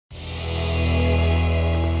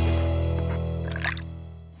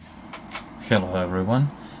Hello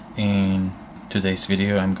everyone. In today's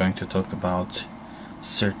video I'm going to talk about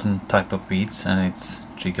certain type of beads, and it's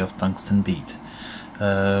Jig Off tungsten bead.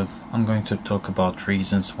 I'm going to talk about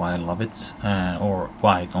reasons why I love it or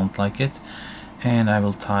why I don't like it, and I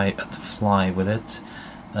will tie a fly with it,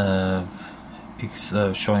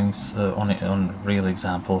 showing on a real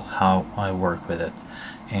example how I work with it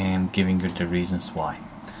and giving you the reasons why.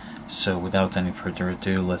 So without any further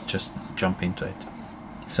ado, let's just jump into it.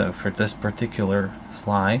 So for this particular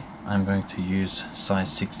fly I'm going to use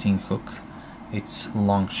size 16 hook. It's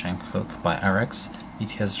long shank hook by RX.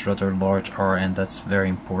 It has rather large R, and that's very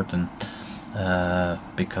important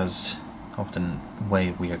because of the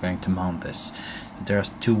way we are going to mount this. There are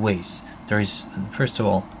two ways. There is, first of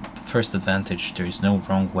all, first advantage, there is no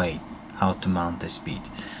wrong way how to mount this bead.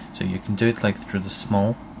 So you can do it like through the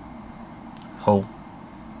small hole.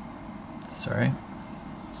 Sorry.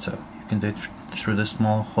 So you can do it through the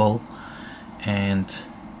small hole, and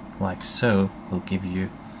like so will give you,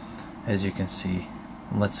 as you can see,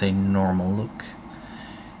 let's say normal look.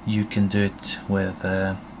 You can do it with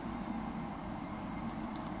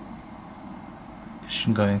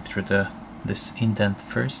going through this indent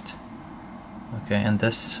first, okay, and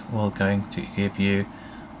this will going to give you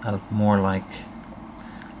a more like,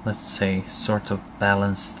 let's say, sort of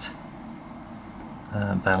balanced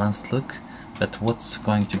look. But what's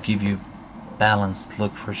going to give you balanced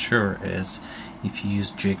look for sure is if you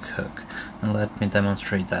use jig hook, and let me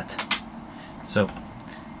demonstrate that. So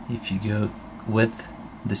if you go with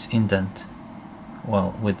this indent,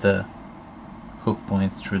 well, with the hook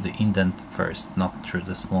point through the indent first, not through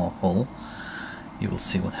the small hole, you will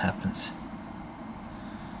see what happens.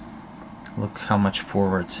 Look how much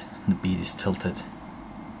forward the bead is tilted.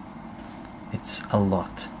 It's a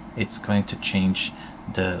lot. It's going to change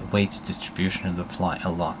the weight distribution of the fly a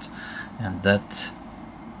lot, and that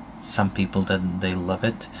some people, that they love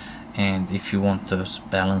it. And if you want those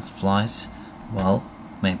balanced flies, well,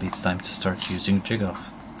 maybe it's time to start using Jig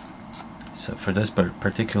Off. So for this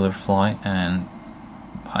particular fly, and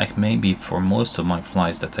maybe for most of my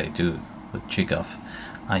flies that I do with Jig Off,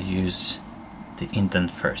 I use the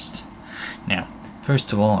indent first. Now,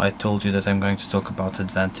 first of all, I told you that I'm going to talk about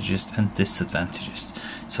advantages and disadvantages.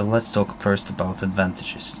 So let's talk first about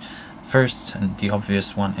advantages. First, and the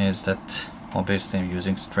obvious one, is that obviously I'm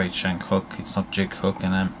using straight shank hook, it's not jig hook,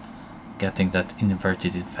 and I'm getting that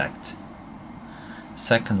inverted effect.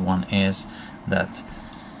 Second one is that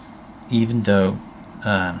even though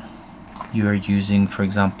you are using, for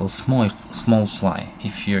example, small fly,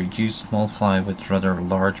 if you use small fly with rather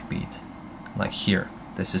large bead, like here,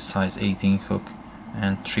 this is size 18 hook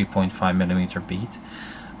and 3.5mm bead,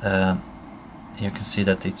 you can see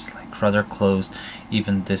that it's like rather closed.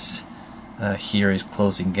 Even this here is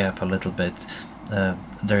closing gap a little bit.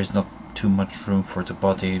 There is not too much room for the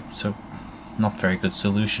body, so not very good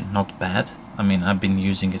solution. Not bad. I mean, I've been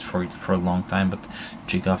using it for a long time, but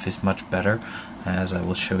Jig Off is much better, as I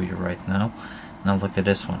will show you right now. Now look at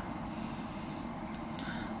this one.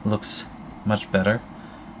 Looks much better.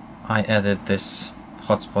 I added this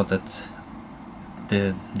hotspot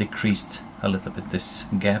that decreased a little bit this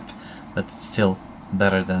gap, but it's still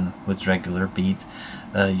better than with regular bead.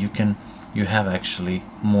 You have actually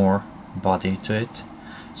more body to it,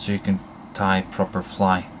 so you can tie proper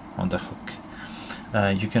fly on the hook.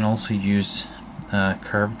 You can also use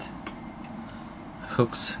curved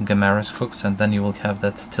hooks, Vladimir hooks, and then you will have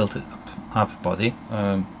that tilted up body.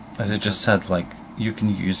 As I just said, like, you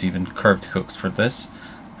can use even curved hooks for this.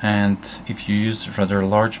 And if you use rather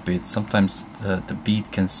large bead, sometimes the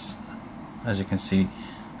bead can, as you can see,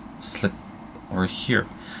 slip over here.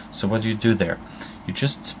 So what do you do there? You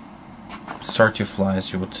just start your fly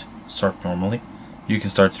as you would start normally. You can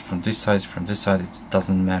start it from this side, it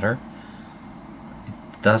doesn't matter.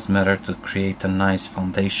 It does matter to create a nice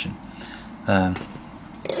foundation. I'm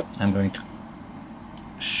going to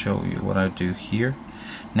show you what I do here.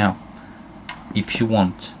 Now, if you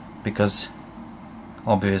want, because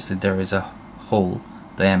obviously there is a hole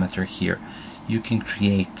diameter here, you can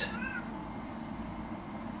create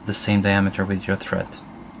the same diameter with your thread.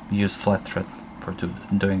 Use flat thread for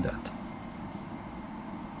doing that,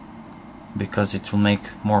 because it will make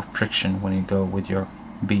more friction when you go with your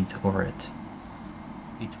bead over it.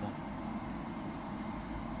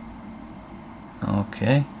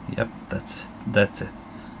 Okay, yep, that's it.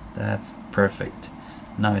 That's perfect.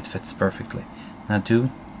 Now it fits perfectly. Now do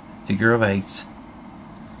figure of eights.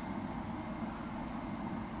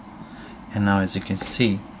 And now, as you can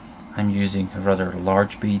see, I'm using a rather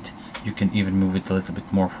large bead. You can even move it a little bit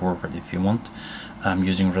more forward if you want. I'm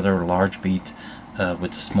using rather large bead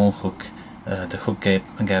with a small hook, the hook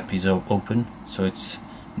gap is open, so it's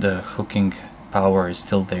the hooking power is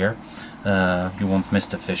still there. You won't miss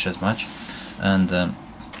the fish as much, and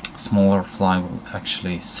smaller fly will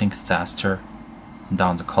actually sink faster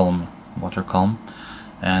down the column, water column.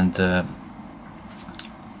 And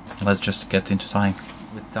let's just get into tying.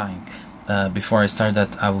 With tying, before I start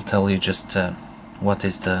that, I will tell you just what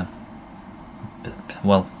is the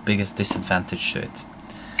biggest disadvantage to it.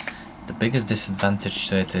 The biggest disadvantage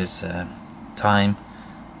to it is time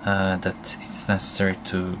that it's necessary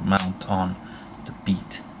to mount on the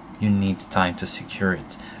bead. You need time to secure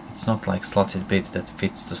it. It's not like slotted bead that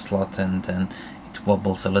fits the slot and then it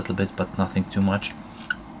wobbles a little bit, but nothing too much.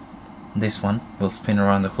 This one will spin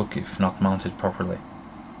around the hook if not mounted properly.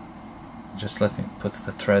 Just let me put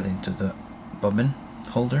the thread into the bobbin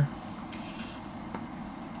holder.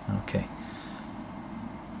 Okay.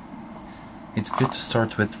 It's good to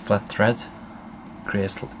start with flat thread.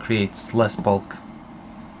 Creates less bulk.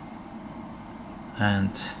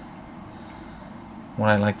 And what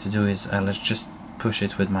I like to do is let's just push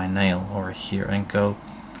it with my nail over here and go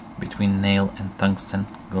between nail and tungsten,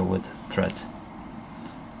 go with thread.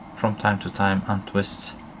 From time to time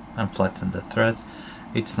untwist and flatten the thread.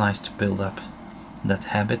 It's nice to build up that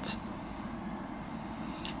habit.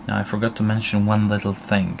 Now I forgot to mention one little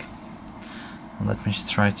thing. Let me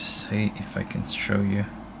try to see if I can show you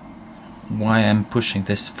why I'm pushing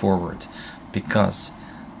this forward. Because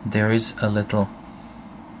there is a little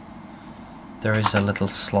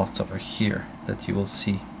slot over here that you will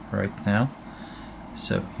see right now.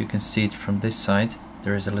 So you can see it from this side.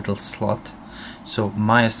 There is a little slot. So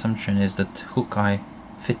my assumption is that hook eye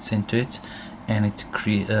fits into it and it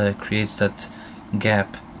creates that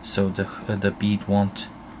gap, so the bead won't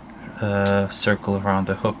circle around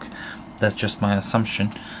the hook. That's just my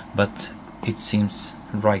assumption, but it seems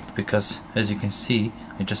right, because as you can see,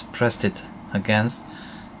 I just pressed it against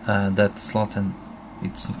that slot and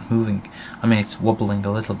it's not moving. I mean, it's wobbling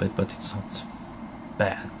a little bit, but it's not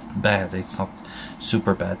bad. It's not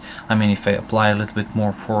super bad. I mean, if I apply a little bit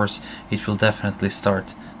more force, it will definitely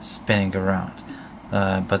start spinning around.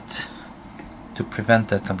 But to prevent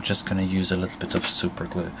that, I'm just going to use a little bit of super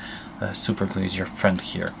glue. Super glue is your friend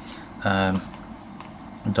here.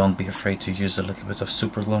 Don't be afraid to use a little bit of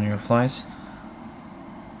super glue on your flies.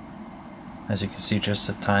 As you can see, just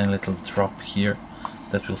a tiny little drop here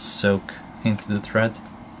that will soak into the thread.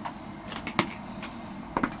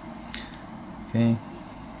 Okay.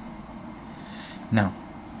 Now,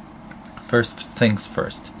 first things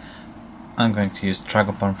first. I'm going to use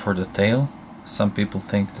tragopan for the tail. Some people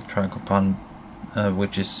think the tragopan,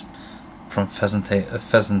 which is from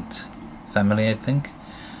pheasant family, I think.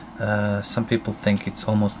 Some people think it's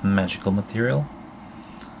almost magical material.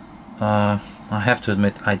 I have to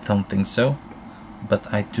admit, I don't think so,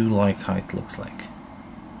 but I do like how it looks like.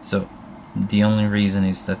 So the only reason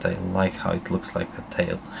is that I like how it looks like a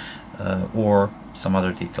tail, or some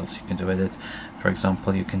other details you can do with it. For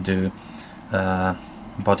example, you can do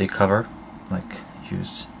body cover, like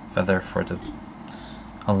use feather for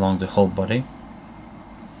along the whole body.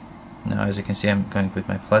 Now, as you can see, I'm going with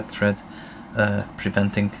my flat thread,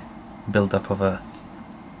 preventing buildup of a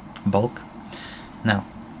bulk. Now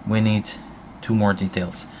we need two more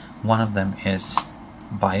details. One of them is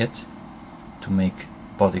biot to make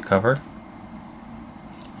body cover.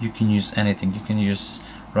 You can use anything. You can use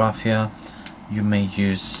raffia, you may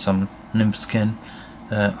use some nymph skin.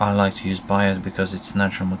 I like to use biot because it's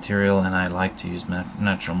natural material and I like to use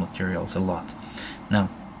natural materials a lot. Now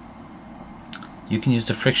you can use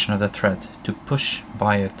the friction of the thread to push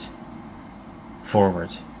biot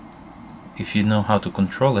forward. If you know how to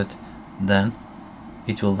control it, then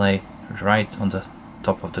it will lay right on the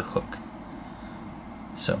top of the hook.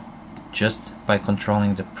 So just by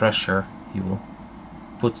controlling the pressure, you will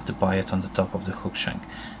put the biot on the top of the hook shank.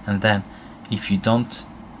 And then if you don't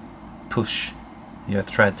push your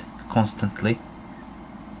thread constantly,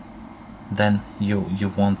 then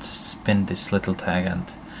you won't spin this little tag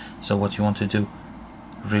end. So what you want to do,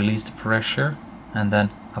 release the pressure and then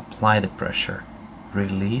apply the pressure.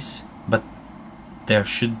 Release, but there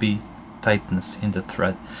should be tightness in the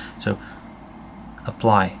thread. So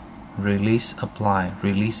apply, release, apply,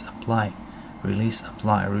 release, apply, release,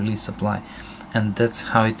 apply, release, apply. And that's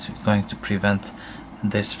how it's going to prevent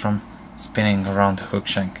this from spinning around the hook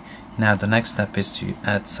shank. Now the next step is to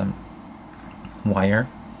add some wire,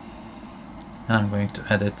 and I'm going to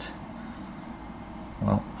add it,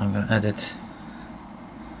 well, I'm going to add it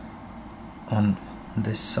on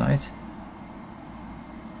this side.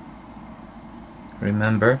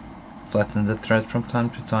 Remember, flatten the thread from time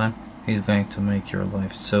to time. It's going to make your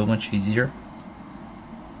life so much easier.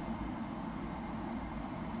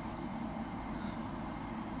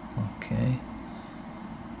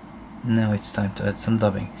 Now it's time to add some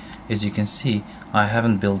dubbing. As you can see, I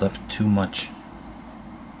haven't built up too much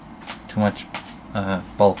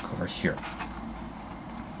bulk over here.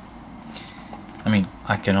 I mean,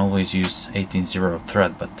 I can always use 18-0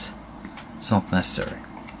 thread, but it's not necessary.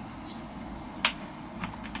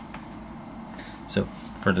 So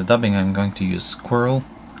for the dubbing, I'm going to use squirrel,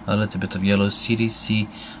 a little bit of yellow CDC,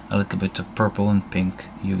 a little bit of purple and pink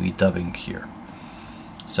UE dubbing here.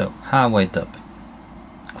 So how I dub?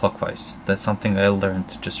 Clockwise. That's something I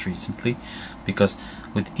learned just recently, because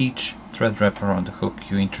with each thread wrap around the hook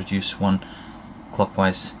you introduce one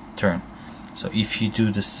clockwise turn. So if you do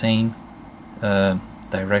the same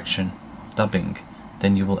direction of dubbing,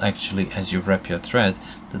 then you will actually, as you wrap your thread,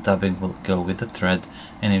 the dubbing will go with the thread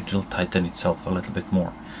and it will tighten itself a little bit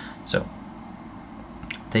more. So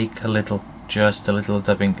take a little, just a little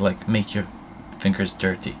dubbing, like make your fingers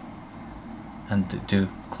dirty and do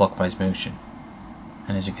clockwise motion.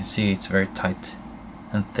 And as you can see, it's very tight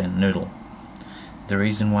and thin noodle. The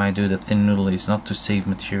reason why I do the thin noodle is not to save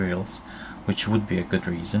materials, which would be a good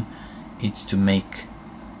reason. It's to make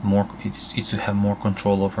more, it's to have more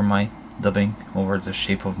control over my dubbing, over the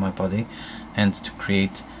shape of my body, and to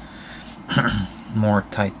create more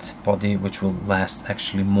tight body which will last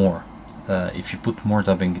actually more. If you put more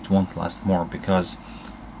dubbing, it won't last more, because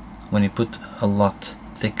when you put a lot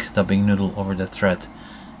thick dubbing noodle over the thread,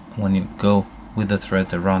 when you go with the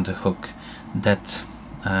thread around the hook, that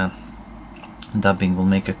dubbing will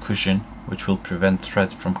make a cushion which will prevent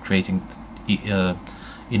thread from creating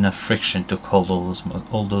enough friction to hold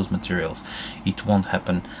all those materials. It won't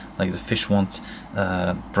happen, like the fish won't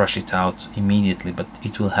brush it out immediately, but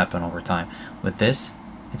it will happen over time. With this,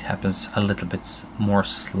 it happens a little bit more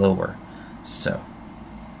slower. So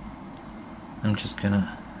I'm just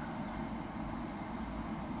gonna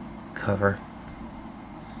cover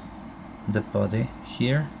the body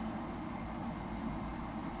here.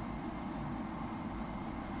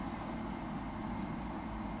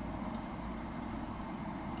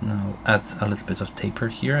 Now add a little bit of taper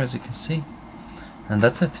here, as you can see, and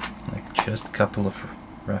that's it, like just a couple of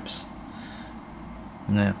wraps.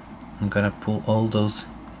 Now I'm gonna pull all those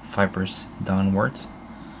fibers downwards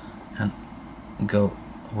and go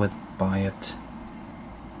with biot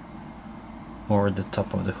over the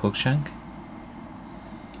top of the hook shank.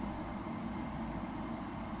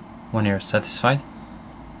 When you're satisfied,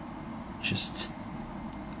 just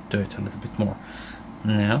do it a little bit more.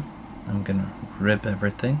 Now I'm gonna rib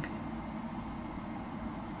everything.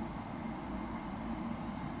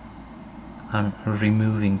 I'm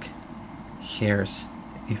removing hairs.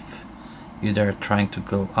 If you're trying to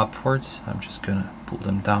go upwards, I'm just gonna pull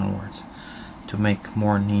them downwards to make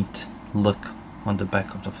more neat look on the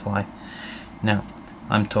back of the fly. Now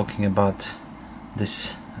I'm talking about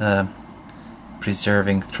this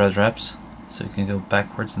preserving thread wraps, so you can go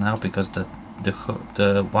backwards now, because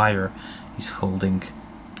the wire is holding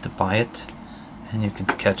the biot, and you can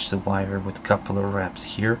catch the wire with a couple of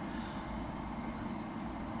wraps here.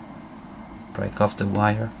 Break off the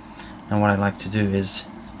wire, and what I like to do is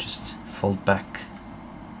just fold back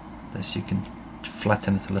this. You can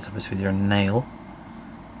flatten it a little bit with your nail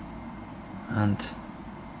and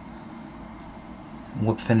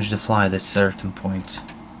finish the fly at a certain point.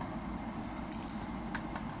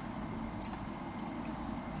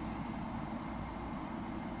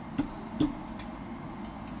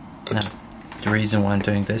 Now, the reason why I'm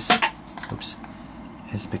doing this, oops,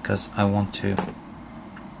 is because I want to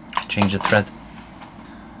change the thread.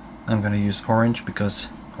 I'm going to use orange, because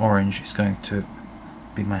orange is going to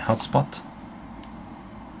be my hotspot.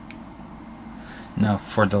 Now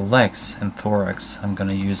for the legs and thorax, I'm going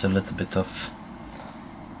to use a little bit of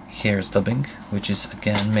hairs dubbing, which is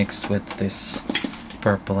again mixed with this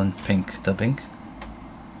purple and pink dubbing.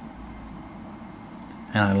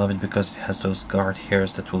 And I love it because it has those guard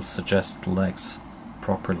hairs that will suggest the legs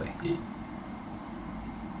properly.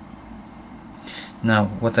 Now,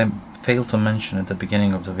 what I failed to mention at the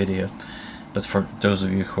beginning of the video, but for those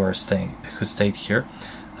of you who stayed here,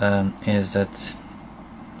 is that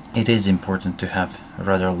it is important to have a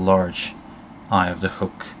rather large eye of the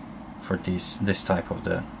hook for this type of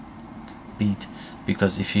the bead,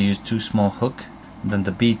 because if you use too small hook, then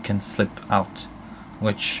the bead can slip out,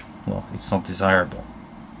 which, well, it's not desirable.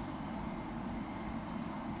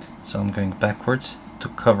 So I'm going backwards to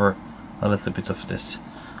cover a little bit of this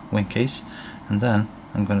wing case, and then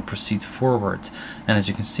I'm going to proceed forward. And as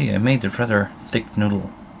you can see, I made a rather thick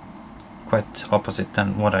noodle, quite opposite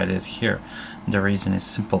than what I did here. The reason is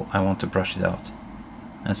simple: I want to brush it out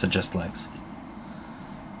and suggest legs.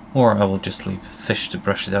 Or I will just leave fish to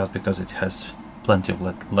brush it out, because it has plenty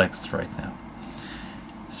of legs right now.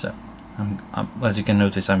 So as you can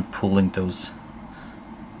notice, I'm pulling those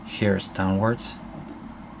hairs downwards.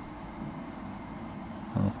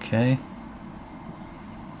 Okay,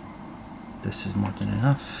 this is more than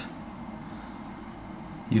enough.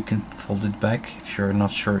 You can fold it back if you're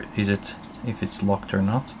not sure if it's locked or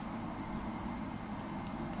not,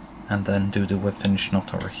 and then do the whip finish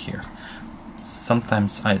knot over here.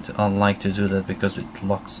 Sometimes I like to do that because it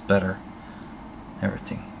locks better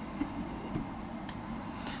everything.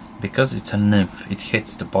 Because it's a nymph, it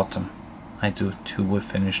hits the bottom. I do 2 whip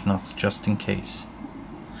finish knots just in case.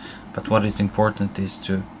 But what is important is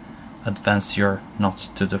to advance your knot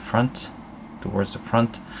to the front, towards the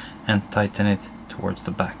front, and tighten it towards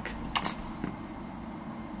the back.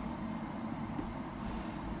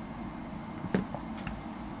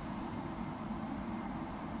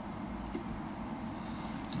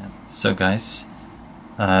 So guys,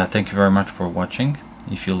 thank you very much for watching.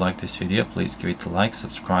 If you like this video, please give it a like,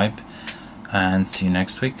 subscribe, and see you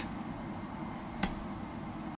next week.